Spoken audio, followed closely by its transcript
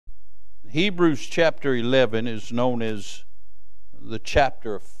Hebrews chapter 11 is known as the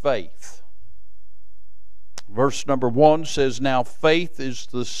chapter of faith. Verse number 1 says, "Now faith is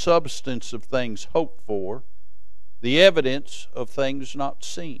the substance of things hoped for, the evidence of things not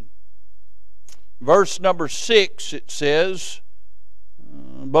seen." Verse number 6, it says,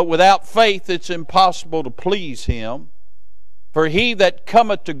 "But without faith it's impossible to please Him. For he that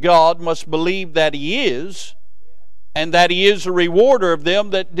cometh to God must believe that He is, and that He is a rewarder of them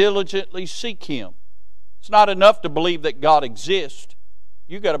that diligently seek Him." It's not enough to believe that God exists.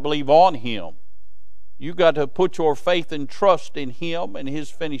 You've got to believe on Him. You've got to put your faith and trust in Him and His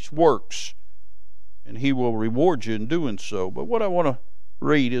finished works, and He will reward you in doing so. But what I want to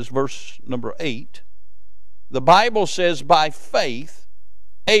read is verse number 8. The Bible says, "By faith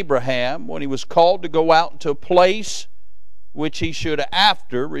Abraham, when he was called to go out into a place which he should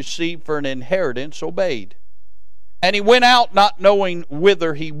after receive for an inheritance, obeyed. And he went out not knowing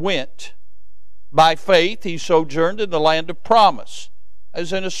whither he went. By faith he sojourned in the land of promise,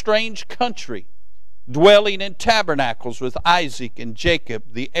 as in a strange country, dwelling in tabernacles with Isaac and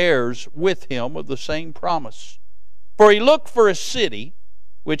Jacob, the heirs with him of the same promise. For he looked for a city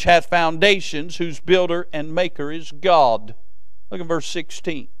which hath foundations, whose builder and maker is God." Look at verse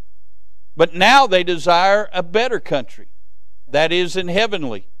 16. "But now they desire a better country, that is in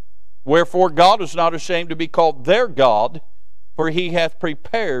heavenly. Wherefore God is not ashamed to be called their God, for He hath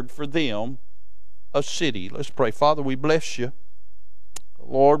prepared for them a city." Let's pray. Father, we bless You.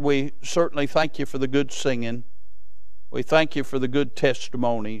 Lord, we certainly thank You for the good singing. We thank You for the good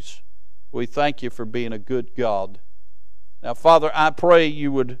testimonies. We thank You for being a good God. Now, Father, I pray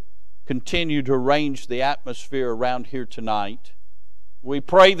You would continue to arrange the atmosphere around here tonight. We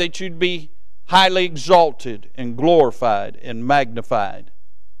pray that You'd be highly exalted and glorified and magnified.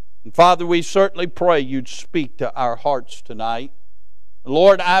 And Father, we certainly pray You'd speak to our hearts tonight.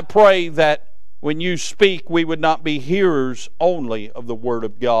 Lord, I pray that when You speak, we would not be hearers only of the Word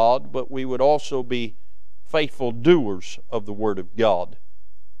of God, but we would also be faithful doers of the Word of God.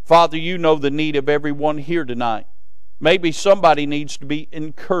 Father, You know the need of everyone here tonight. Maybe somebody needs to be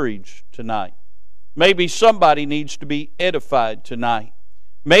encouraged tonight. Maybe somebody needs to be edified tonight.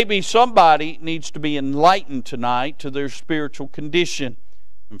 Maybe somebody needs to be enlightened tonight to their spiritual condition.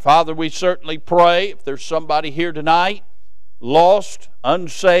 And Father, we certainly pray if there's somebody here tonight, lost,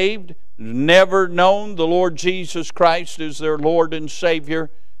 unsaved, never known the Lord Jesus Christ as their Lord and Savior,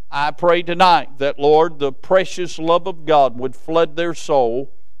 I pray tonight that, Lord, the precious love of God would flood their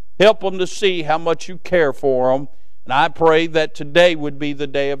soul. Help them to see how much You care for them. And I pray that today would be the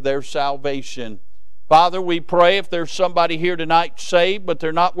day of their salvation. Father, we pray if there's somebody here tonight saved, but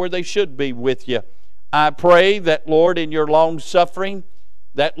they're not where they should be with You, I pray that, Lord, in Your long suffering,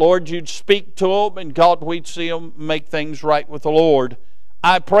 that, Lord, You'd speak to them, and God, we'd see them make things right with the Lord.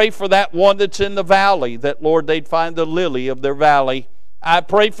 I pray for that one that's in the valley, that, Lord, they'd find the lily of their valley. I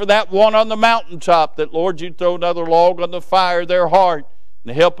pray for that one on the mountaintop, that, Lord, You'd throw another log on the fire of their heart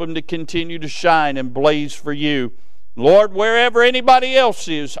and help them to continue to shine and blaze for You. Lord, wherever anybody else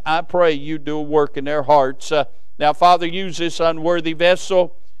is, I pray You do a work in their hearts. Now, Father, use this unworthy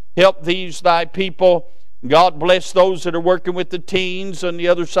vessel. Help these Thy people. God, bless those that are working with the teens on the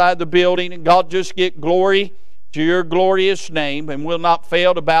other side of the building. And God, just get glory to Your glorious name. And we'll not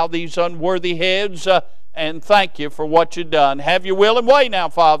fail to bow these unworthy heads and thank You for what You've done. Have Your will and way now,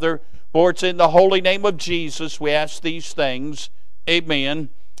 Father, for it's in the holy name of Jesus we ask these things. Amen.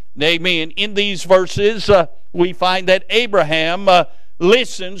 Amen. In these verses, we find that Abraham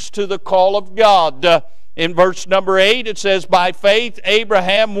listens to the call of God. In verse number 8, it says, "By faith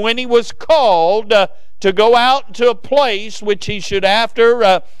Abraham, when he was called to go out to a place which he should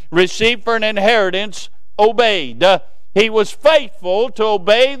after receive for an inheritance, obeyed." He was faithful to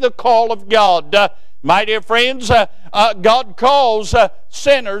obey the call of God. My dear friends, God calls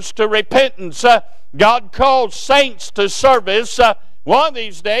sinners to repentance. God calls saints to service. One of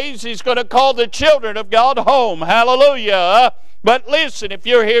these days, He's going to call the children of God home. Hallelujah. But listen, if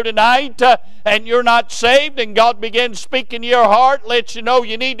you're here tonight and you're not saved, and God begins speaking to your heart, lets you know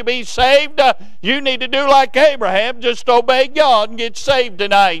you need to be saved, you need to do like Abraham, just obey God and get saved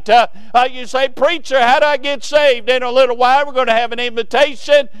tonight. You say, "Preacher, how do I get saved?" In a little while, we're going to have an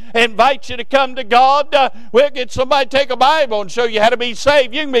invitation, invite you to come to God. We'll get somebody to take a Bible and show you how to be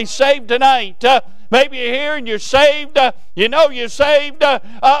saved. You can be saved tonight. Maybe you're here and you're saved. You know you're saved,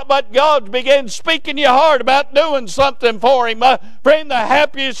 but God began speaking to your heart about doing something for Him. Friend, the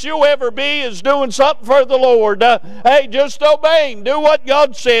happiest you'll ever be is doing something for the Lord. Hey, just obey Him. Do what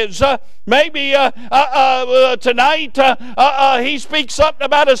God says. Maybe tonight He speaks something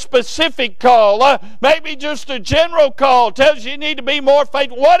about a specific call. Maybe just a general call. Tells you need to be more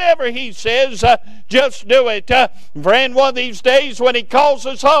faithful. Whatever He says, just do it. Friend, one of these days when He calls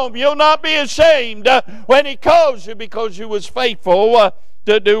us home, you'll not be ashamed when He calls you, because you was faithful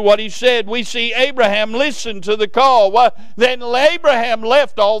to do what He said. We see Abraham listen to the call. Then Abraham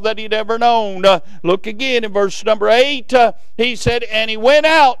left all that he'd ever known. Look again in verse number 8. He said, and he went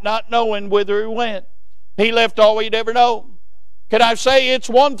out not knowing whither he went. He left all he'd ever known. Can I say it's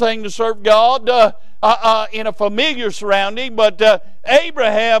one thing to serve God in a familiar surrounding, but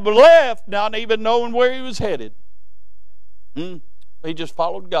Abraham left not even knowing where he was headed. He just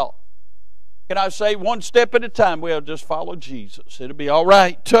followed God. Can I say, one step at a time, we'll just follow Jesus. It'll be all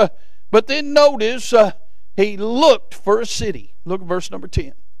right. But then notice, he looked for a city. Look at verse number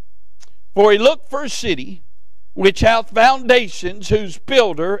 10. For he looked for a city which hath foundations, whose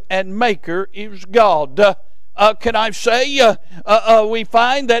builder and maker is God. Can I say, we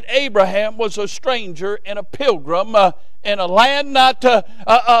find that Abraham was a stranger and a pilgrim in a land not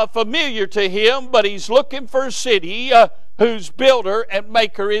familiar to him, but he's looking for a city whose builder and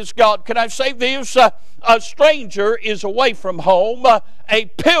maker is God. Can I say this? A stranger is away from home. A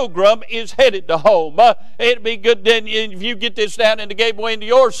pilgrim is headed to home. It'd be good then if you get this down in the gateway into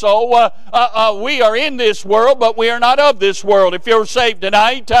your soul. We are in this world, but we are not of this world. If you're saved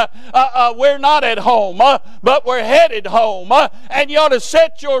tonight, we're not at home, but we're headed home. And you ought to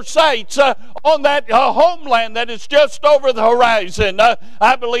set your sights on that homeland that is just over the horizon.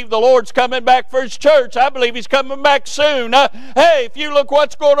 I believe the Lord's coming back for His church. I believe He's coming back soon. Hey, if you look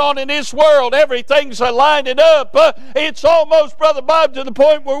what's going on in this world, everything's lining up. It's almost, Brother Bob, to the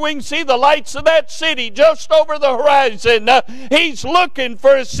point where we can see the lights of that city just over the horizon. He's looking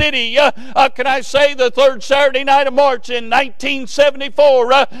for a city. Can I say, the third Saturday night of March in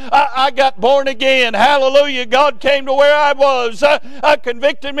 1974, I got born again. Hallelujah. God came to where I was,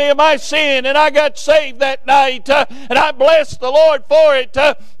 convicted me of my sin, and I got saved that night. And I bless the Lord for it.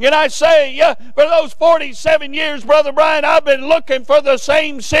 And I say, for those 47 years, Brother Brian, I've been looking for the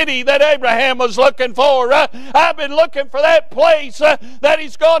same city that Abraham was looking for. I've been looking for that place that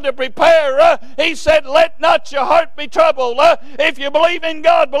He's going to prepare. He said, let not your heart be troubled. If you believe in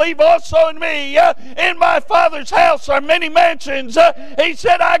God, believe also in me. In my Father's house are many mansions. He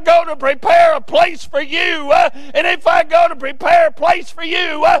said, I go to prepare a place for you. And if I go to prepare a place for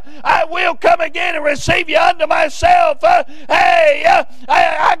you, I will come again and receive you unto myself. Hey,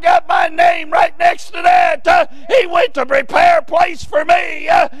 I got my name right next to that. He went to prepare a place for me.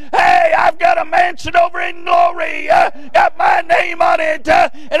 Hey, I've got a mansion over in glory. Got my name on it.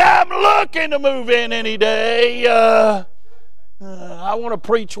 And I'm looking to move in any day. I want to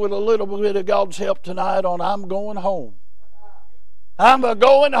preach with a little bit of God's help tonight on I'm going home. I'm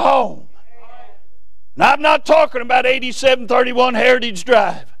going home. And I'm not talking about 8731 Heritage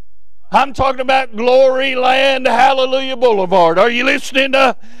Drive. I'm talking about Glory Land, Hallelujah Boulevard. Are you listening?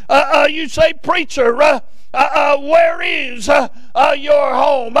 You say, preacher, where is your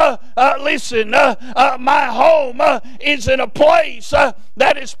home? Listen, my home is in a place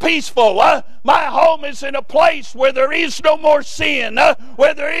that is peaceful. My home is in a place where there is no more sin,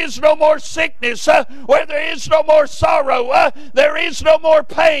 where there is no more sickness, where there is no more sorrow, there is no more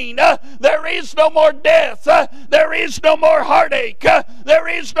pain, there is no more death, there is no more heartache, there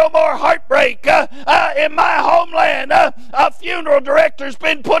is no more heartbreak. In my homeland, a funeral director's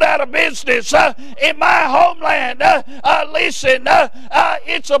been put out of business. In my homeland, listen,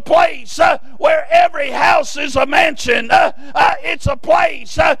 it's a place where every house is a mansion. It's a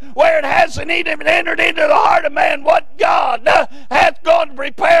place where it hasn't even entered into the heart of man what God hath gone to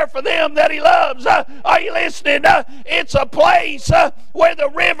prepare for them that He loves. Are you listening? It's a place where the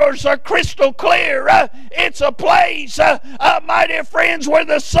rivers are crystal clear. It's a place, my dear friends, where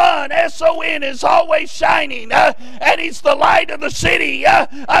the sun, S-O-N, is always shining, and He's the light of the city.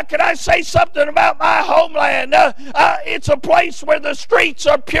 Can I say something about my homeland? It's a place where the streets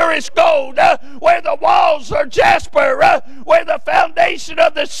are purest gold, where the walls are jasper, where the foundation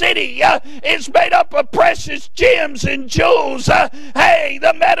of the city is made up of precious gems and jewels. Hey, Hey,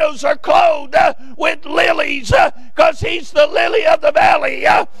 the meadows are clothed with lilies because He's the lily of the valley.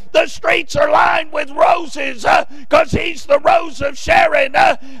 The streets are lined with roses because He's the rose of Sharon.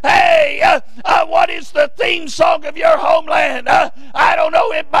 Hey, what is the theme song of your homeland? I don't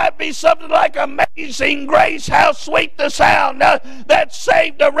know. It might be something like Amazing Grace, how sweet the sound that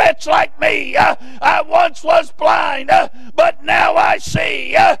saved a wretch like me. I once was blind, but now I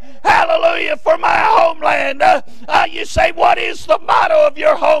see. Hallelujah for my homeland. You say, what is the motto of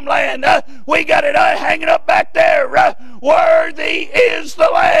your homeland? We got it hanging up back there. Worthy is the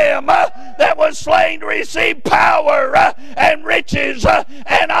Lamb that was slain to receive power and riches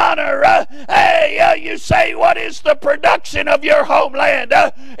and honor. Hey, you say, what is the production of your homeland?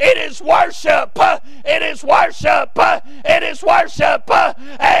 It is worship. It is worship. It is worship.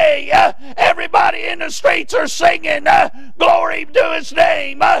 Hey, everybody in the streets are singing glory to His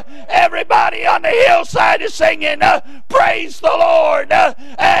name. Everybody on the hillside is singing praise the Lord.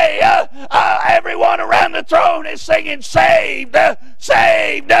 Hey, everyone around the throne is singing saved,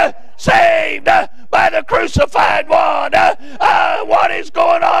 saved, saved by the crucified one. What is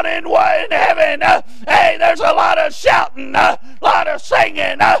going on in heaven? Hey, there's a lot of shouting, a lot of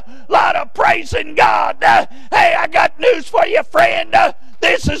singing, a lot of praising God. Hey, I got news for you, friend.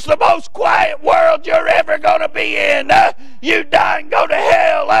 This is the most quiet world you're ever going to be in. You die and go to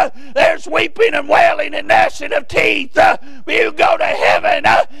hell. There's weeping and wailing and gnashing of teeth. You go to heaven.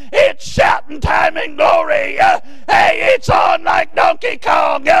 It's shouting time and glory. Hey, it's on like Donkey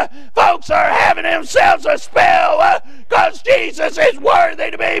Kong. Folks are having themselves a spell because Jesus is worthy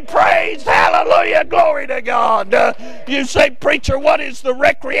to be praised. Hallelujah. Glory to God. You say, preacher, what is the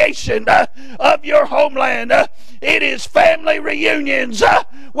recreation of your homeland? It is family reunions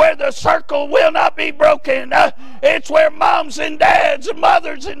where the circle will not be broken. It's where moms and dads,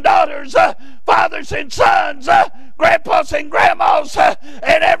 mothers and daughters, fathers and sons, grandpas and grandmas,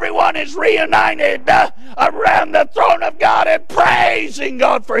 and everyone is reunited around the throne of God and praising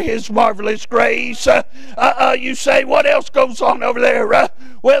God for His marvelous grace. You say, what else goes on over there?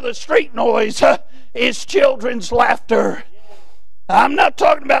 Well, the street noise is children's laughter. I'm not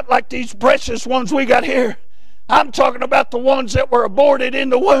talking about like these precious ones we got here. I'm talking about the ones that were aborted in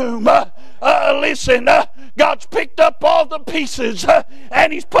the womb. Listen, God's picked up all the pieces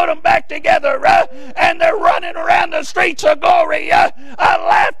and He's put them back together and they're running around the streets of glory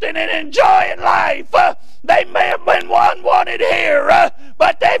laughing and enjoying life. They may have been unwanted here,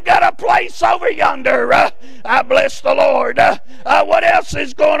 but they've got a place over yonder. I bless the Lord. What else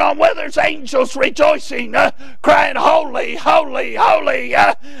is going on? Well, there's angels rejoicing, crying, holy, holy, holy.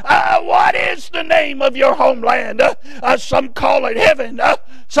 What is the name of your homeland? Some call it heaven.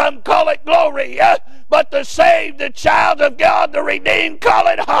 Some call it glory. But the saved, the child of God, the redeemed, call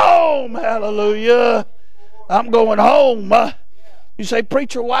it home. Hallelujah. I'm going home. You say,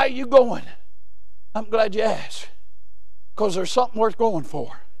 preacher, why are you going? I'm glad you asked. Because there's something worth going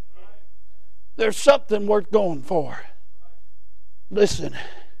for. There's something worth going for. Listen,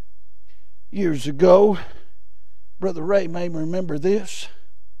 years ago, Brother Ray may remember this.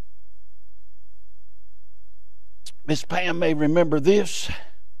 Miss Pam may remember this.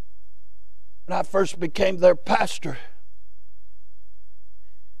 When I first became their pastor,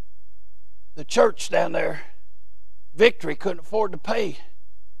 the church down there, Victory, couldn't afford to pay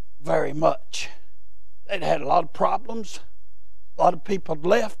very much. They'd had a lot of problems. A lot of people had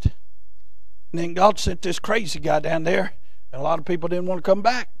left. And then God sent this crazy guy down there, and a lot of people didn't want to come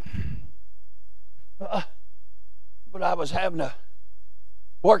back. But I was having to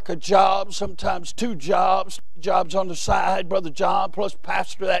work a job, sometimes two jobs on the side, Brother John, plus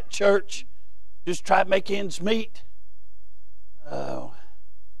pastor of that church. Just try to make ends meet.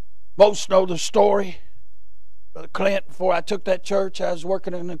 Most know the story. Brother Clint, before I took that church, I was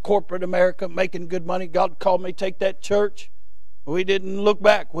working in corporate America, making good money. God called me to take that church. We didn't look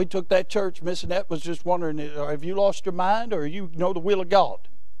back. We took that church. Miss Annette was just wondering, have you lost your mind or you know the will of God?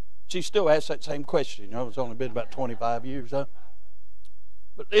 She still asks that same question. You know, it's only been about 25 years, huh?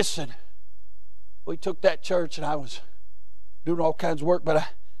 But listen, we took that church and I was doing all kinds of work, but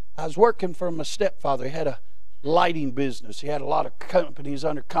I was working for my stepfather. He had a lighting business. He had a lot of companies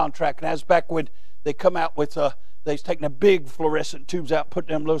under contract, and that was back when they come out with, they was taking the big fluorescent tubes out,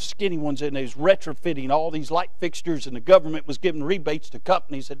 putting them little skinny ones in. They was retrofitting all these light fixtures, and the government was giving rebates to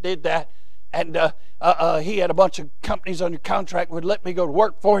companies that did that. And he had a bunch of companies under contract would let me go to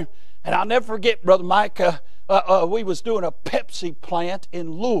work for him. And I'll never forget, Brother Mike, we was doing a Pepsi plant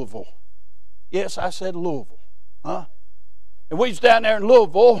in Louisville. Yes, I said Louisville. Huh? And we was down there in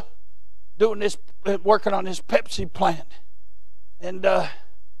Louisville doing this, working on this Pepsi plant. And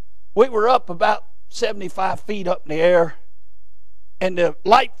we were up about 75 feet up in the air. And the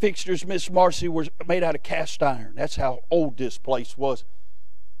light fixtures, Miss Marcy, were made out of cast iron. That's how old this place was.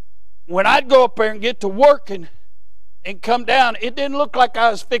 When I'd go up there and get to working and come down, it didn't look like I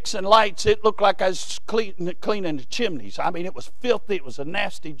was fixing lights. It looked like I was cleaning the chimneys. I mean, it was filthy. It was a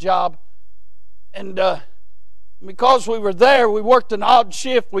nasty job. And because we were there, we worked an odd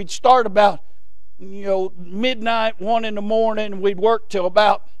shift. We'd start about, midnight, 1 in the morning, and we'd work till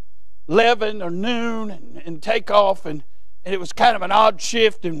about 11 or noon and take off. And it was kind of an odd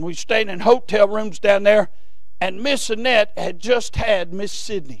shift, and we stayed in hotel rooms down there. And Miss Annette had just had Miss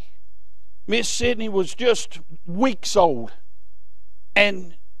Sidney. Miss Sidney was just weeks old.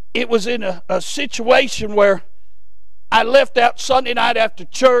 And it was in a situation where I left out Sunday night after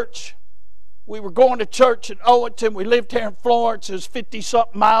church. We were going to church in Owenton. We lived here in Florence. It was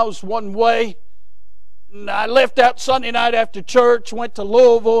 50-something miles one way. And I left out Sunday night after church, went to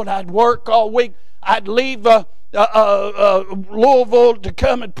Louisville, and I'd work all week. I'd leave Louisville to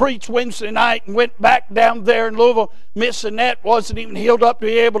come and preach Wednesday night, and went back down there in Louisville. Miss Annette wasn't even healed up to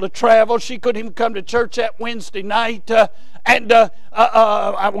be able to travel. She couldn't even come to church that Wednesday night.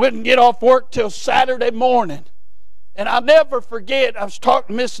 I wouldn't get off work till Saturday morning. And I'll never forget, I was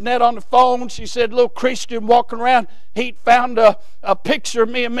talking to Miss Annette on the phone. She said, little Christian walking around, he'd found a picture of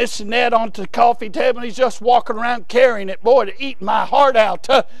me and Miss Annette on the coffee table, and he's just walking around carrying it. Boy, to eat my heart out.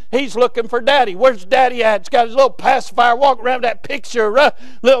 He's looking for Daddy. Where's Daddy at? He's got his little pacifier walking around that picture.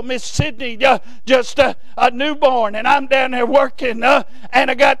 Little Miss Sidney, just a newborn, and I'm down there working,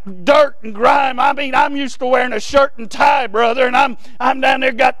 and I got dirt and grime. I mean, I'm used to wearing a shirt and tie, brother, and I'm down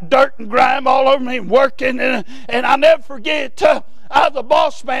there, got dirt and grime all over me working, and I'll never forget, the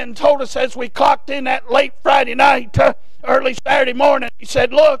boss man told us as we clocked in that late Friday night, early Saturday morning, he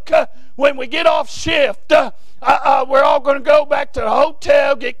said, look, when we get off shift, we're all going to go back to the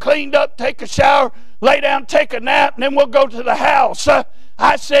hotel, get cleaned up, take a shower, lay down, take a nap, and then we'll go to the house.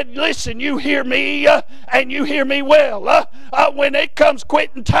 I said, listen, you hear me, and you hear me well. When it comes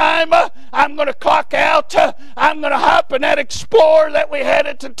quitting time, I'm going to clock out. I'm going to hop in that Explorer that we had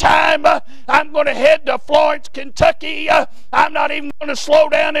at the time. I'm going to head to Florence, Kentucky. I'm not even going to slow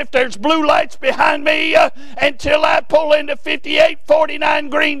down if there's blue lights behind me until I pull into 5849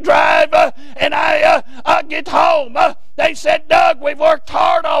 Green Drive, and I get home. They said, Doug, we've worked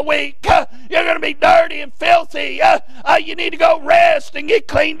hard all week. You're going to be dirty and filthy. You need to go rest and get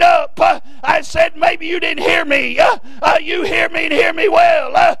cleaned up. I said, maybe you didn't hear me. You hear me and hear me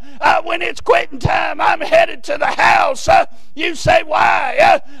well. When it's quitting time, I'm headed to the house. You say,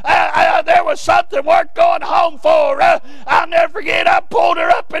 why? There was something worth going home for. I'll never forget, I pulled her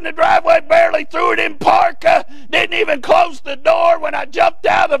up in the driveway, barely threw it in park. Didn't even close the door. When I jumped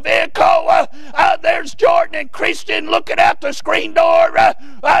out of the vehicle, there's Jordan and Christian looking out the screen door.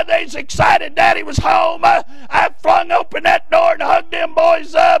 They's excited Daddy was home. I flung open that door and hugged them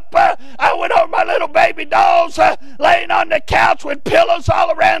boys up. I went over my little baby dolls laying on the couch with pillows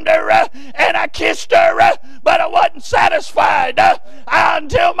all around her, and I kissed her, but I wasn't satisfied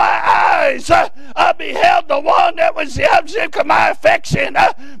until my eyes beheld the one that was the object of my affection,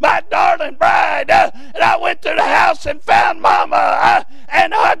 my darling bride. And I went to the house and found Mama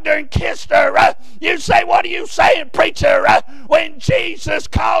and hugged her and kissed her. You say, what are you saying, preacher? When Jesus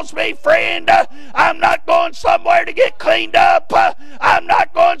calls me friend, I'm not going somewhere to get cleaned up. I'm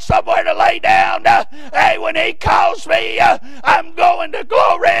not going somewhere to lay down. Hey, when he calls me, I'm going to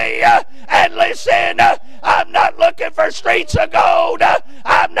glory. And listen, I'm not looking for streets of gold.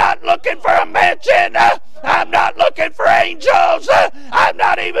 I'm not looking for a mansion. I'm not looking for angels. I'm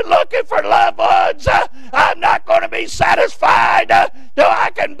not even looking for loved ones. I'm not going to be satisfied till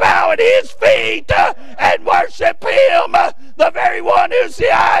I can bow at his feet and worship him, the very one who's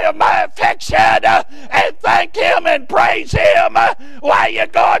the eye of my affection, and thank him and praise him. Why you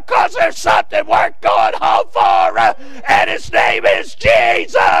going? Because there's something worth going home for, and his name is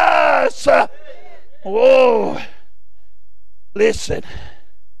Jesus. Whoa. Listen.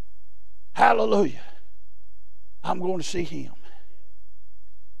 Hallelujah. I'm going to see him.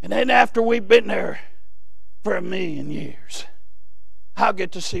 And then after we've been there for 1,000,000 years, I'll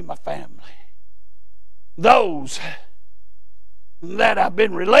get to see my family. Those that I've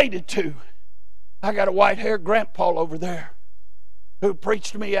been related to. I got a white-haired grandpa over there who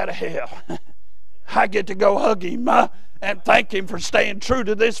preached me out of hell. I get to go hug him and thank him for staying true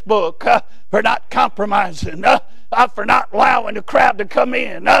to this book, for not compromising, for not allowing the crowd to come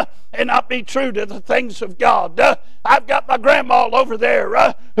in and not be true to the things of God. I've got my grandma over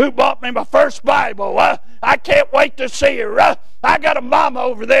there who bought me my first Bible. I can't wait to see her. I got a mama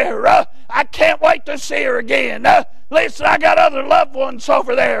over there. I can't wait to see her again. Listen, I got other loved ones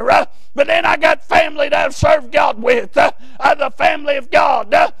over there. But then I got family that I've served God with. The family of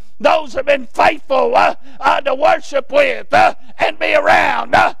God. Those have been faithful to worship with and be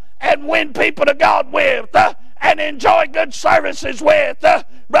around and win people to God with and enjoy good services with.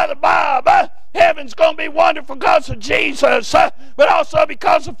 Brother Bob, heaven's going to be wonderful because of Jesus, but also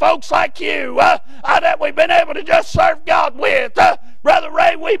because of folks like you that we've been able to just serve God with. Brother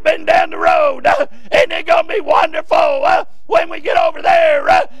Ray, we've been down the road. Isn't it going to be wonderful when we get over there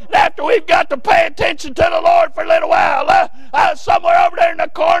after we've got to pay attention to the Lord for a little while? Somewhere over there in the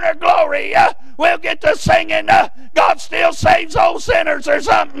corner, glory, we'll get to singing God Still Saves Old Sinners or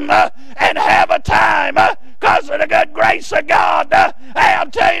something and have a time because of the good grace of God. Hey, I'll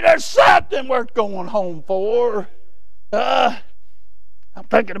tell you, there's something worth going home for. I'm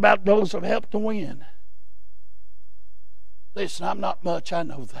thinking about those who've helped to win. Listen, I'm not much, I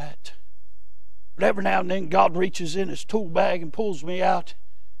know that. But every now and then God reaches in his tool bag and pulls me out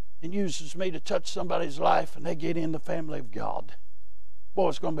and uses me to touch somebody's life and they get in the family of God. Boy,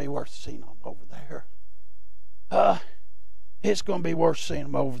 it's going to be worth seeing them over there. It's going to be worth seeing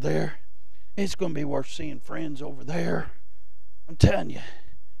them over there. It's going to be worth seeing friends over there. I'm telling you,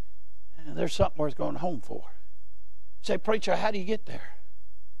 there's something worth going home for. You say, preacher, how do you get there?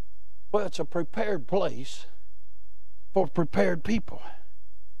 Well, it's a prepared place for prepared people.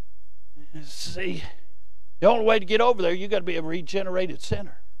 See, the only way to get over there, you got to be a regenerated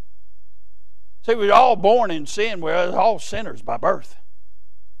sinner. See, we're all born in sin. We're all sinners by birth.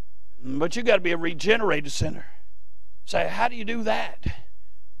 But you got to be a regenerated sinner. Say, how do you do that?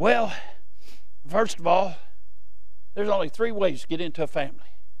 Well, first of all, there's only 3 ways to get into a family.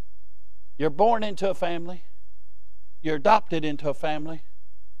 You're born into a family, you're adopted into a family,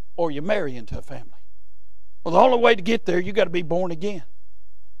 or you marry into a family. Well, the only way to get there, you got to be born again.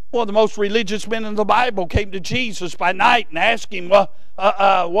 One of the most religious men in the Bible came to Jesus by night and asked him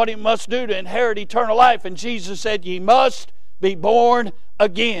what he must do to inherit eternal life. And Jesus said, ye must be born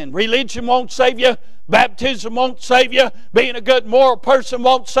again. Religion won't save you. Baptism won't save you. Being a good moral person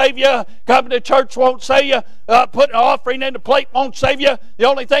won't save you. Coming to church won't save you. Putting an offering in the plate won't save you. The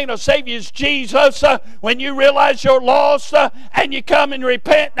only thing that'll save you is Jesus. When you realize you're lost and you come and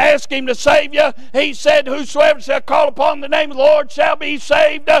repent and ask him to save you, he said, whosoever shall call upon the name of the Lord shall be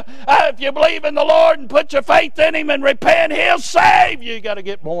saved. If you believe in the Lord and put your faith in him and repent, he'll save you. You got to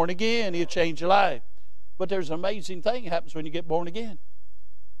get born again. He'll change your life. But there's an amazing thing that happens when you get born again.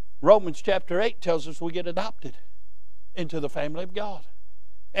 Romans chapter 8 tells us we get adopted into the family of God.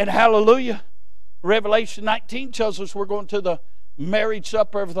 And hallelujah, Revelation 19 tells us we're going to the marriage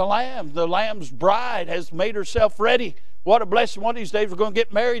supper of the Lamb. The Lamb's bride has made herself ready. What a blessing. One of these days we're going to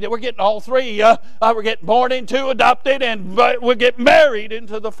get married. We're getting all 3. We're getting born into, adopted, and we'll get married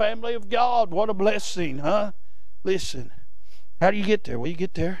into the family of God. What a blessing, huh? Listen, how do you get there? Well, you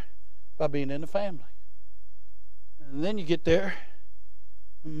get there by being in the family. And then you get there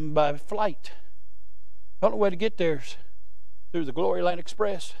by flight. The only way to get there is through the Glory Land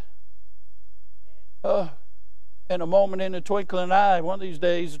Express. In a moment, in a twinkling of an eye, one of these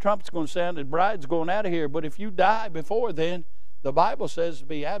days the trumpet's going to sound, the bride's going out of here. But if you die before then, the Bible says to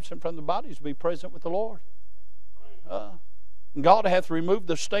be absent from the body is to be present with the Lord. God hath removed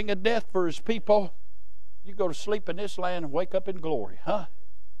the sting of death for his people. You go to sleep in this land and wake up in glory, huh?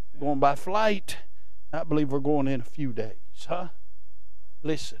 Going by flight. I believe we're going in a few days, huh?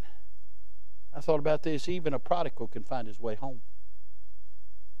 Listen, I thought about this. Even a prodigal can find his way home.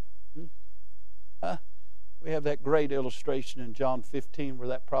 Huh? We have that great illustration in John 15 where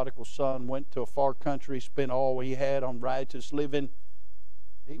that prodigal son went to a far country, spent all he had on riotous living.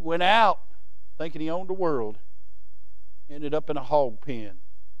 He went out thinking he owned the world. Ended up in a hog pen.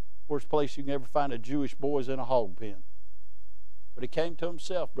 Worst place you can ever find a Jewish boy is in a hog pen. But he came to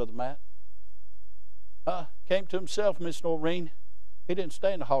himself, Brother Matt. Came to himself, Miss Noreen. He didn't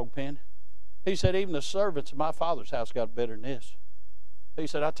stay in the hog pen. He said, even the servants of my father's house got better than this. He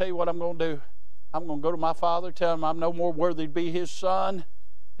said, I'll tell you what I'm going to do. I'm going to go to my father, tell him I'm no more worthy to be his son.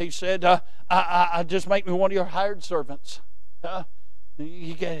 He said, I just make me one of your hired servants.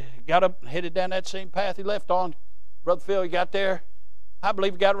 He got up and headed down that same path he left on. Brother Phil, he got there. I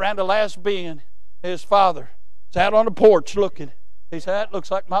believe he got around the last bin. His father was out on the porch looking. He said, that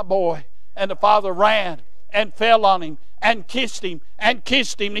looks like my boy. And the father ran and fell on him and kissed him and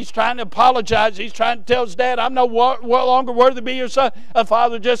kissed him. He's trying to apologize. He's trying to tell his dad, I'm no longer worthy to be your son. The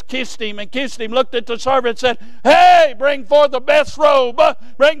father just kissed him and kissed him, looked at the servant and said, hey, bring forth the best robe,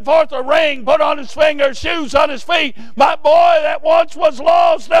 bring forth a ring, put on his finger, shoes on his feet. My boy that once was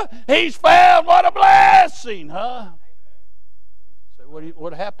lost, he's found. What a blessing, huh? So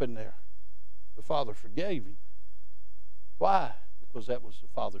what happened there? The father forgave him. Why? Because that was the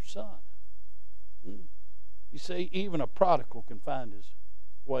father's son. You see, even a prodigal can find his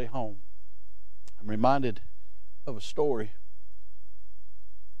way home. I'm reminded of a story.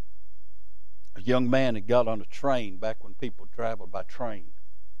 A young man had got on a train back when people traveled by train.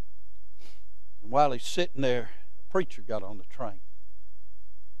 And while he's sitting there, a preacher got on the train.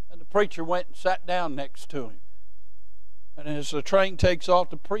 And the preacher went and sat down next to him. And as the train takes off,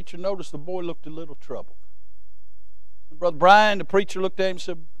 the preacher noticed the boy looked a little troubled. And Brother Brian, the preacher, looked at him and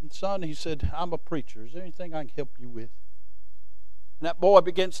said, son, he said, I'm a preacher. Is there anything I can help you with? And that boy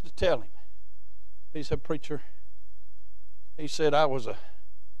begins to tell him. He said, preacher, he said, I was a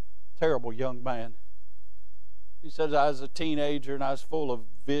terrible young man. He said, I was a teenager and I was full of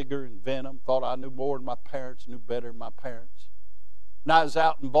vigor and venom, thought I knew more than my parents, knew better than my parents. And I was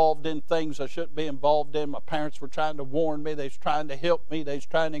out involved in things I shouldn't be involved in. My parents were trying to warn me. They was trying to help me. They was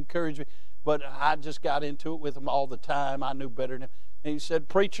trying to encourage me. But I just got into it with them all the time. I knew better than them. And he said,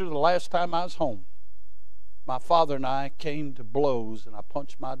 preacher, the last time I was home, my father and I came to blows and I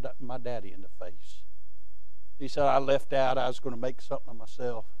punched my daddy in the face. He said, I left out. I was going to make something of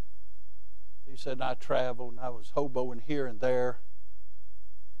myself. He said, and I traveled and I was hoboing here and there.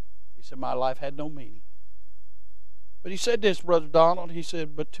 He said, my life had no meaning. But he said this, Brother Donald, he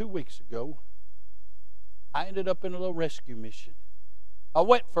said, but 2 weeks ago, I ended up in a little rescue mission. I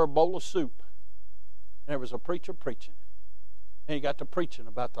went for a bowl of soup, and there was a preacher preaching. And he got to preaching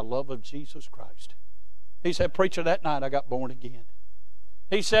about the love of Jesus Christ. He said, preacher, that night I got born again.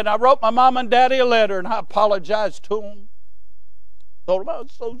 He said, I wrote my mom and daddy a letter, and I apologized to them. Told them I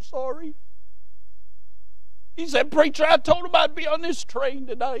was so sorry. He said, preacher, I told them I'd be on this train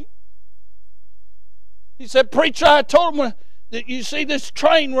tonight. He said, preacher, I told them that you see this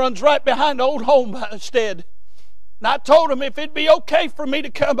train runs right behind the old homestead. And I told him if it'd be okay for me to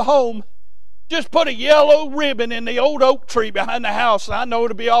come home, just put a yellow ribbon in the old oak tree behind the house, and I know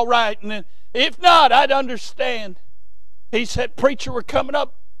it'll be all right. And then, if not, I'd understand. He said, preacher, we're coming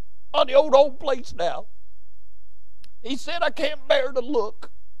up on the old place now. He said, I can't bear to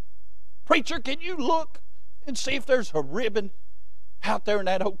look. Preacher, can you look and see if there's a ribbon out there in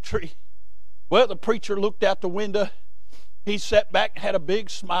that oak tree? Well, the preacher looked out the window. He sat back and had a big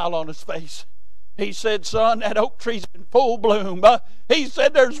smile on his face. He said, son, that oak tree's in full bloom. He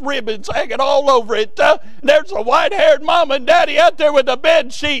said, there's ribbons hanging all over it. There's a white-haired mom and daddy out there with a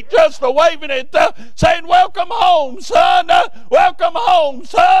bed sheet just waving it, saying, welcome home, son. Welcome home,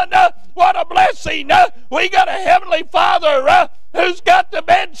 son. What a blessing. We got a heavenly Father who's got the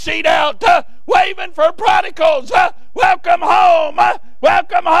bed sheet out, waving for prodigals. Welcome home.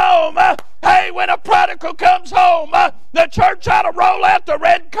 Welcome home. Hey, when a prodigal comes home, the church ought to roll out the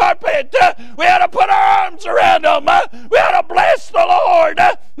red carpet. We ought to put our arms around them. We ought to bless the Lord.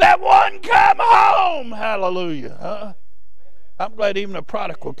 That one come home. Hallelujah. I'm glad even a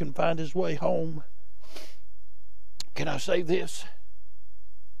prodigal can find his way home. Can I say this?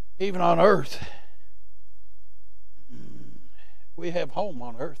 Even on earth, we have home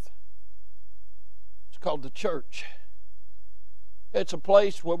on earth. It's called the church. It's a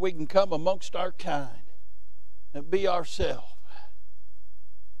place where we can come amongst our kind and be ourselves.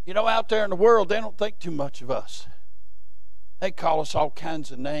 You know, out there in the world, they don't think too much of us. They call us all kinds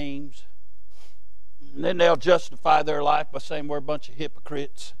of names. And then they'll justify their life by saying we're a bunch of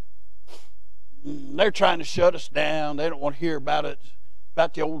hypocrites. They're trying to shut us down. They don't want to hear about it,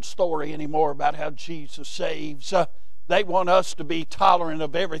 about the old story anymore, about how Jesus saves. They want us to be tolerant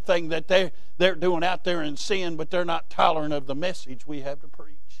of everything that they're doing out there in sin, but they're not tolerant of the message we have to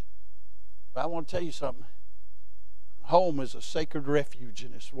preach. But I want to tell you something. Home is a sacred refuge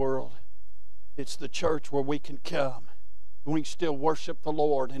in this world. It's the church where we can come. We can still worship the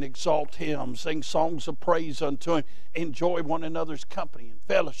Lord and exalt Him, sing songs of praise unto Him, enjoy one another's company and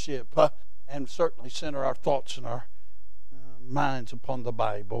fellowship, and certainly center our thoughts and our minds upon the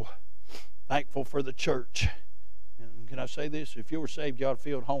Bible. Thankful for the church. And can I say this? If you were saved, you ought to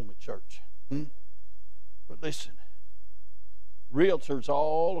feel at home at church. But listen, realtors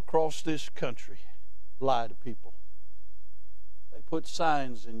all across this country lie to people. They put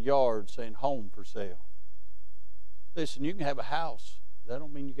signs in yards saying home for sale. Listen, you can have a house. That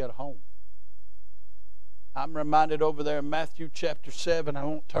don't mean you got a home. I'm reminded over there in Matthew chapter 7, I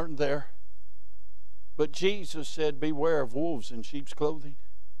won't turn there, But Jesus said, beware of wolves in sheep's clothing.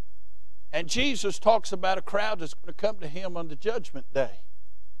 And Jesus talks about a crowd that's going to come to him on the judgment day.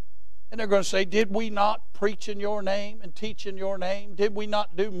 And they're going to say, did we not preach in your name and teach in your name? Did we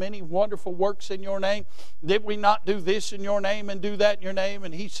not do many wonderful works in your name? Did we not do this in your name and do that in your name?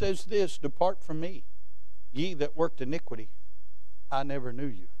 And he says this, depart from me, ye that worked iniquity. I never knew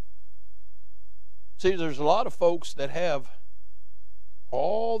you. See, there's a lot of folks that have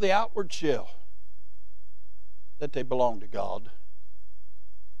all the outward shell that they belong to God.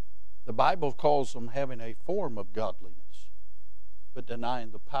 The Bible calls them having a form of godliness, but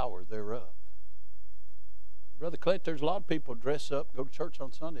denying the power thereof. Brother Clint, there's a lot of people dress up, go to church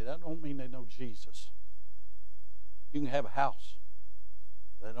on Sunday. That don't mean they know Jesus. You can have a house.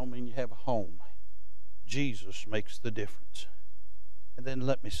 That don't mean you have a home. Jesus makes the difference. And then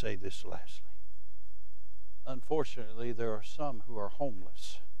let me say this lastly. Unfortunately, there are some who are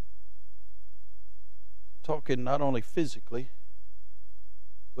homeless. I'm talking not only physically,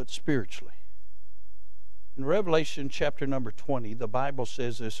 but spiritually. In Revelation chapter number 20, the Bible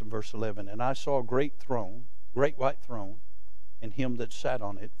says this in verse 11, and I saw a great throne, great white throne, and him that sat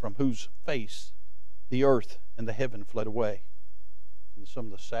on it, from whose face the earth and the heaven fled away. And some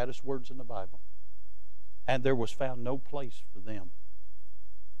of the saddest words in the Bible. And there was found no place for them.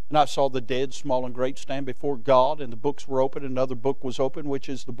 And I saw the dead, small and great, stand before God, and the books were opened, and another book was opened, which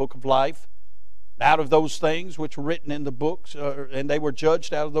is the book of life. And out of those things which were written in the books, and they were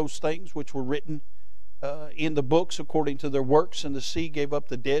judged out of those things which were written in the books according to their works. And the sea gave up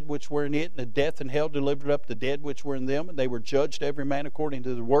the dead which were in it, and the death and hell delivered up the dead which were in them, and they were judged every man according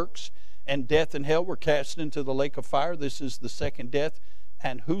to their works. And death and hell were cast into the lake of fire. This is the second death.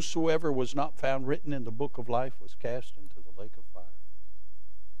 And whosoever was not found written in the book of life was cast into the lake of fire.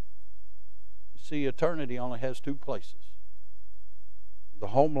 You see, eternity only has two places. The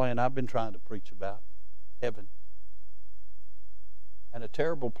homeland I've been trying to preach about, heaven. And a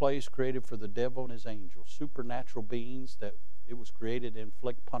terrible place created for the devil and his angels, supernatural beings that it was created to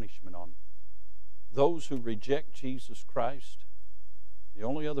inflict punishment on. Those who reject Jesus Christ, the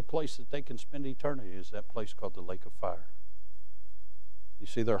only other place that they can spend eternity is that place called the lake of fire. You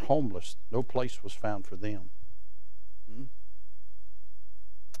see, they're homeless. No place was found for them. I'm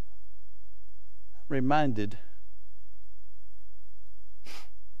reminded,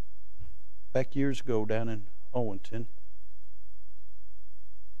 back years ago down in Owenton,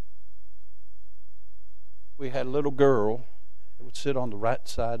 we had a little girl that would sit on the right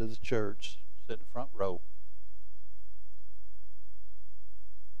side of the church, sit in the front row.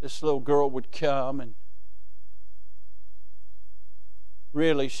 This little girl would come, and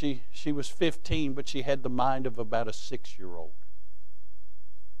really she was 15, but she had the mind of about a 6-year-old.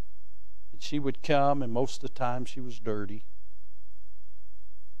 And she would come, and most of the time she was dirty.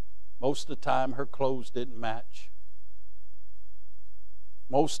 Most of the time her clothes didn't match.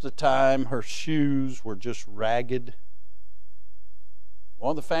 Most of the time her shoes were just ragged.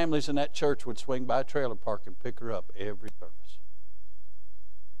 One of the families in that church would swing by a trailer park and pick her up every service.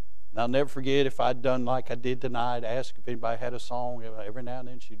 And I'll never forget, if I'd done like I did tonight, ask if anybody had a song. Every now and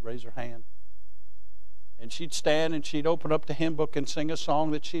then she'd raise her hand. And she'd stand and she'd open up the hymn book and sing a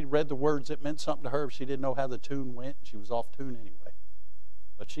song that she'd read the words that meant something to her. She didn't know how the tune went. She was off tune anyway.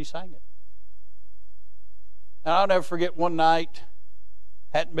 But she sang it. And I'll never forget one night,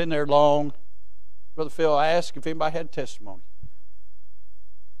 hadn't been there long, Brother Phil asked if anybody had a testimony.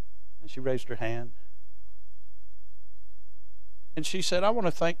 And she raised her hand. And she said, I want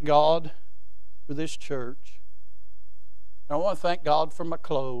to thank God for this church. And I want to thank God for my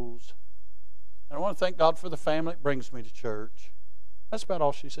clothes. And I want to thank God for the family that brings me to church. That's about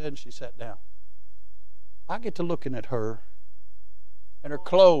all she said, and she sat down. I get to looking at her, and her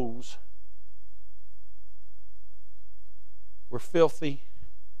clothes were filthy,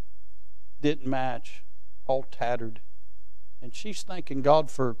 didn't match, all tattered. And she's thanking God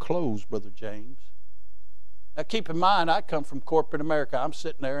for her clothes, Brother James. Now keep in mind, I come from corporate America. I'm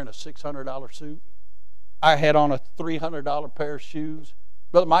sitting there in a $600 suit. I had on a $300 pair of shoes.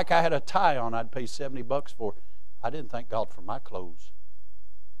 Brother Mike, I had a tie on I'd pay $70 for. I didn't thank God for my clothes.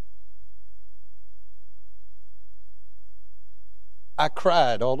 I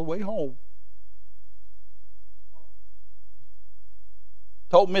cried all the way home.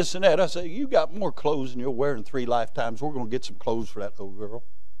 Told Miss Annette, I said, you got more clothes than you'll wear in 3 lifetimes. We're going to get some clothes for that little girl.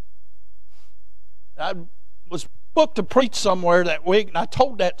 I was booked to preach somewhere that week, and I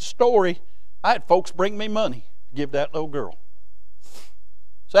told that story. I had folks bring me money to give that little girl.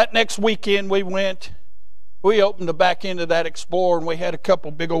 So that next weekend we went. We opened the back end of that Explorer, and we had a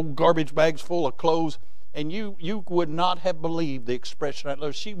couple big old garbage bags full of clothes. And you would not have believed the expression I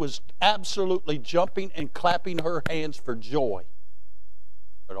love. She was absolutely jumping and clapping her hands for joy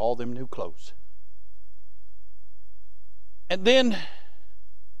at all them new clothes. And then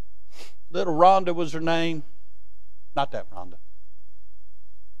little Rhonda was her name. Not that Rhonda.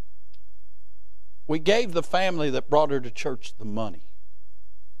 We gave the family that brought her to church the money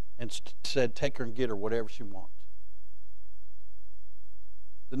and said, take her and get her whatever she wants.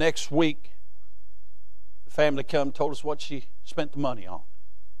 The next week, the family come and told us what she spent the money on.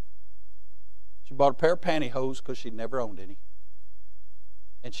 She bought a pair of pantyhose because she'd never owned any.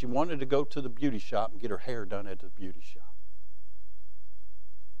 And she wanted to go to the beauty shop and get her hair done at the beauty shop.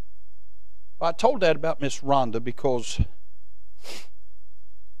 Well, I told that about Miss Rhonda because a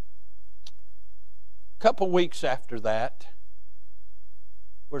couple weeks after that,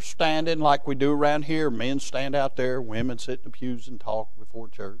 we're standing like we do around here. Men stand out there, women sit in the pews and talk before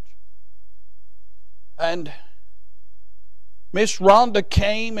church. And Miss Rhonda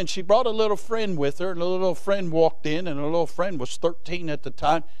came and she brought a little friend with her. And the little friend walked in, and the little friend was 13 at the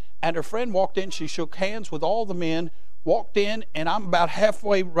time. And her friend walked in, she shook hands with all the men, walked in, and I'm about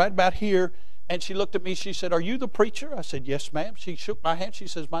halfway, right about here. And she looked at me, she said, are you the preacher? I said, yes, ma'am. She shook my hand, she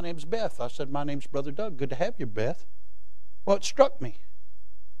says, my name's Beth. I said, my name's Brother Doug. Good to have you, Beth. Well, it struck me.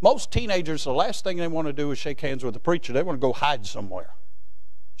 Most teenagers, the last thing they want to do is shake hands with the preacher. They want to go hide somewhere.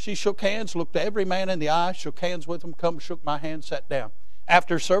 She shook hands, looked at every man in the eye, shook hands with them, come, shook my hand, sat down.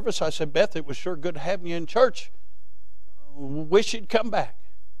 After service, I said, Beth, it was sure good to have you in church. Wish you'd come back.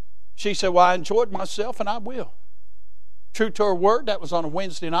 She said, well, I enjoyed myself, and I will. True to her word, that was on a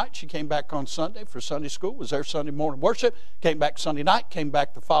Wednesday night. She came back on Sunday for Sunday school, was there Sunday morning worship, came back Sunday night, came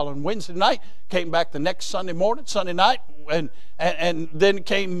back the following Wednesday night, came back the next Sunday morning, Sunday night, and then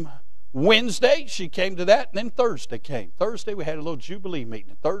came Wednesday, she came to that, and then Thursday came. Thursday, we had a little Jubilee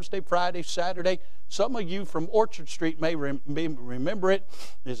meeting. Thursday, Friday, Saturday. Some of you from Orchard Street may remember it.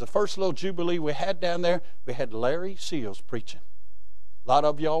 It's the first little Jubilee we had down there. We had Larry Seals preaching. A lot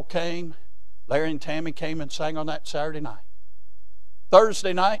of y'all came. Larry and Tammy came and sang on that Saturday night.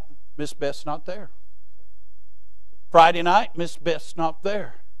 Thursday night, Miss Beth's not there. Friday night, Miss Beth's not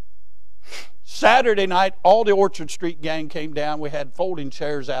there. Saturday night, all the Orchard Street gang came down. We had folding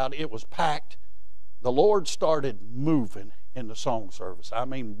chairs out. It was packed. The Lord started moving in the song service. I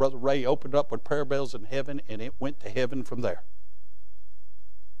mean, Brother Ray opened up with Prayer Bells in Heaven, and it went to heaven from there.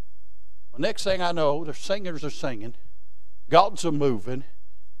 The next thing I know, the singers are singing. God's a-moving.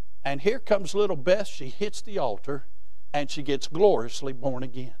 And here comes little Beth. She hits the altar, and she gets gloriously born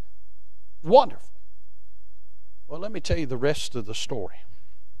again. Wonderful. Well, let me tell you the rest of the story.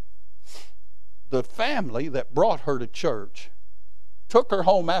 The family that brought her to church took her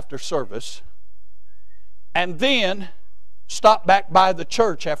home after service and then stopped back by the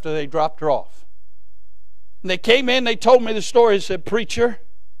church after they dropped her off. And they came in, they told me the story. They said, Preacher,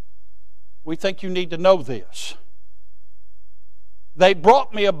 we think you need to know this. They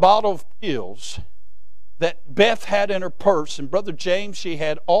brought me a bottle of pills that Beth had in her purse, and Brother James, she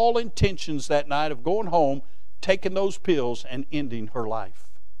had all intentions that night of going home, taking those pills, and ending her life.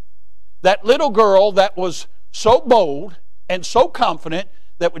 That little girl that was so bold and so confident,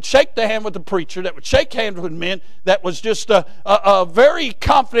 that would shake the hand with the preacher, that would shake hands with men, that was just very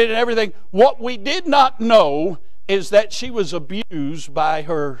confident in everything. What we did not know is that she was abused by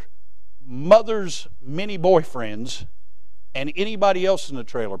her mother's many boyfriends and anybody else in the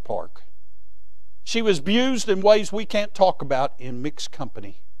trailer park. She was abused in ways we can't talk about in mixed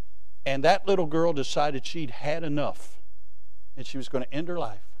company. And that little girl decided she'd had enough and she was going to end her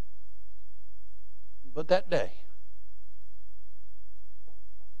life. But that day,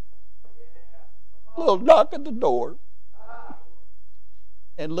 a little knock at the door,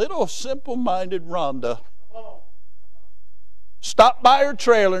 and little simple-minded Rhonda stopped by her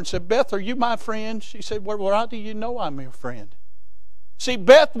trailer and said, Beth, are you my friend? She said, well, how do you know I'm your friend? See,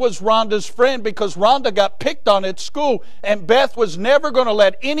 Beth was Rhonda's friend because Rhonda got picked on at school, and Beth was never going to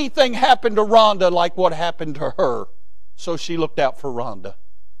let anything happen to Rhonda like what happened to her. So she looked out for Rhonda.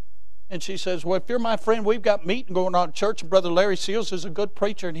 And she says, well, if you're my friend, we've got meeting going on at church, and Brother Larry Seals is a good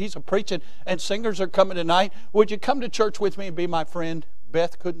preacher, and he's a preaching, and singers are coming tonight. Would you come to church with me and be my friend?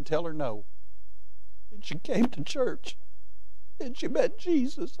 Beth couldn't tell her no. And she came to church, and she met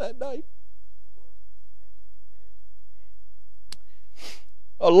Jesus that night.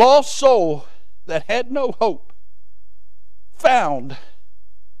 A lost soul that had no hope found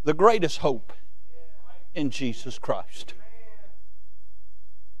the greatest hope in Jesus Christ.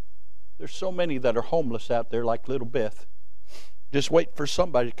 There's so many that are homeless out there like little Beth, just waiting for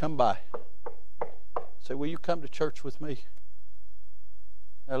somebody to come by. Say, will you come to church with me?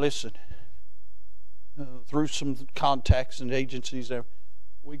 Now listen, through some contacts and agencies there,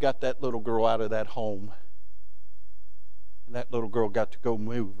 we got that little girl out of that home. And that little girl got to go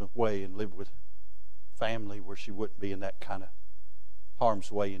move away and live with family where she wouldn't be in that kind of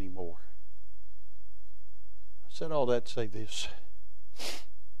harm's way anymore. I said all that to say this.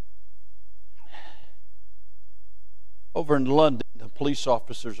 Over in London, the police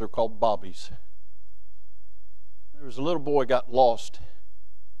officers are called bobbies. There was a little boy got lost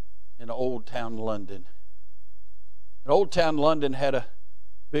in Old Town London. And Old Town London had a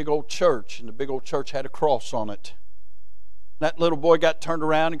big old church, and the big old church had a cross on it. That little boy got turned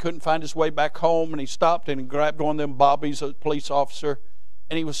around and couldn't find his way back home, and he stopped and he grabbed one of them bobbies, a police officer,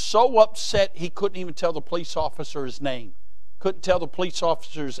 and he was so upset he couldn't even tell the police officer his name, couldn't tell the police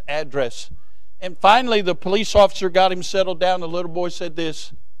officer's address. And finally the police officer got him settled down. The little boy said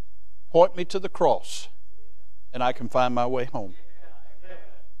this, "Point me to the cross and I can find my way home."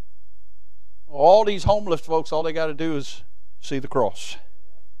 All these homeless folks, all they got to do is see the cross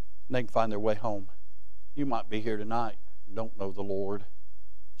and they can find their way home. You might be here tonight and don't know the Lord.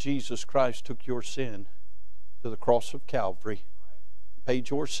 Jesus Christ took your sin to the cross of Calvary,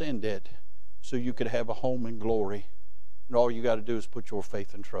 paid your sin debt so you could have a home in glory. And all you got to do is put your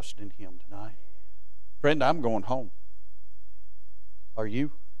faith and trust in Him tonight. Friend, I'm going home. Are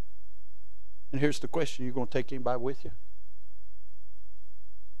you? And here's the question, you going to take anybody with you?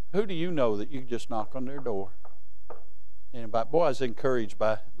 Who do you know that you can just knock on their door? Anybody? Boy, I was encouraged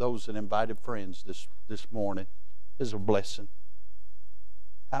by those that invited friends this morning. This is a blessing.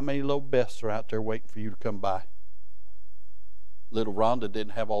 How many little Beths are out there waiting for you to come by? Little Rhonda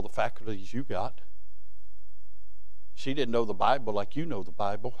didn't have all the faculties you got. She didn't know the Bible like you know the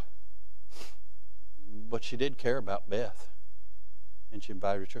Bible. But she did care about Beth. And she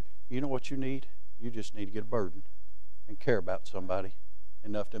invited her to church. You know what you need? You just need to get a burden and care about somebody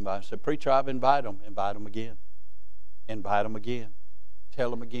enough to invite them. I said, "Preacher, I've invited them." Invite them again. Invite them again. Tell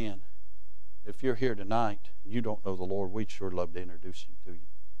them again. If you're here tonight and you don't know the Lord, we'd sure love to introduce Him to you.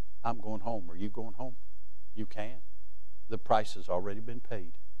 I'm going home. Are you going home? You can. The price has already been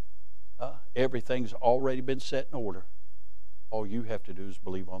paid. Everything's already been set in order. All you have to do is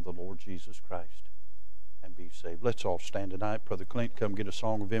believe on the Lord Jesus Christ and be saved. Let's all stand tonight. Brother Clint, come get a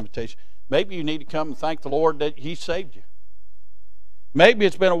song of invitation. Maybe you need to come and thank the Lord that He saved you. Maybe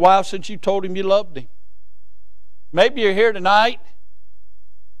it's been a while since you told Him you loved Him. Maybe you're here tonight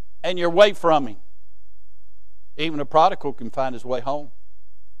and you're away from Him. Even a prodigal can find his way home.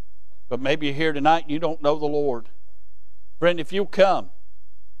 But maybe you're here tonight and you don't know the Lord. Friend, if you'll come,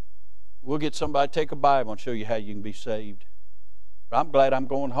 we'll get somebody to take a Bible and show you how you can be saved. I'm glad I'm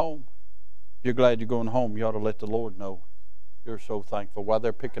going home. If you're glad you're going home, you ought to let the Lord know. You're so thankful. While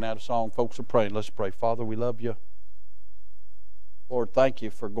they're picking out a song, folks are praying. Let's pray. Father, we love You. Lord, thank You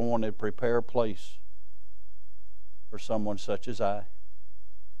for going to prepare a place for someone such as I.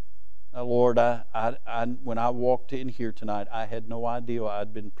 Now, Lord, when I walked in here tonight, I had no idea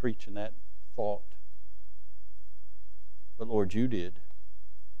I'd been preaching that thought. But Lord, You did.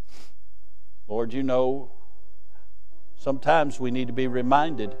 Lord, You know, sometimes we need to be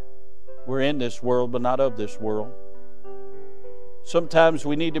reminded we're in this world, but not of this world. Sometimes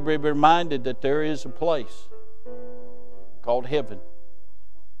we need to be reminded that there is a place called heaven.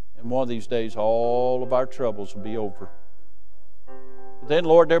 And one of these days, all of our troubles will be over. But then,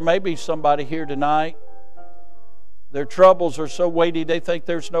 Lord, there may be somebody here tonight. Their troubles are so weighty they think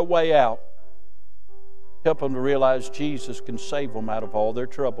there's no way out. Help them to realize Jesus can save them out of all their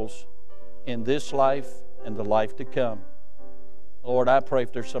troubles in this life and the life to come. Lord, I pray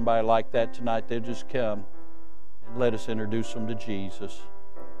if there's somebody like that tonight, they'll just come and let us introduce them to Jesus.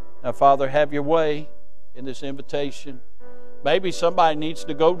 Now, Father, have Your way in this invitation. Maybe somebody needs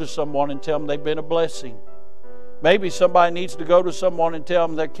to go to someone and tell them they've been a blessing. Maybe somebody needs to go to someone and tell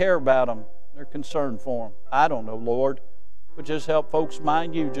them they care about them. They're concerned for them. I don't know, Lord. But just help folks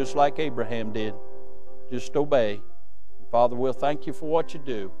mind You just like Abraham did. Just obey. Father, we'll thank You for what You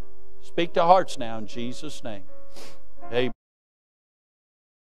do. Speak to hearts now in Jesus' name. Amen.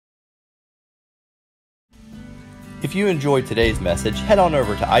 If you enjoyed today's message, head on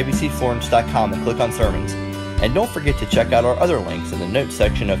over to ibcflorence.com and click on Sermons. And don't forget to check out our other links in the notes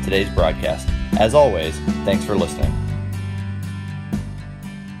section of today's broadcast. As always, thanks for listening.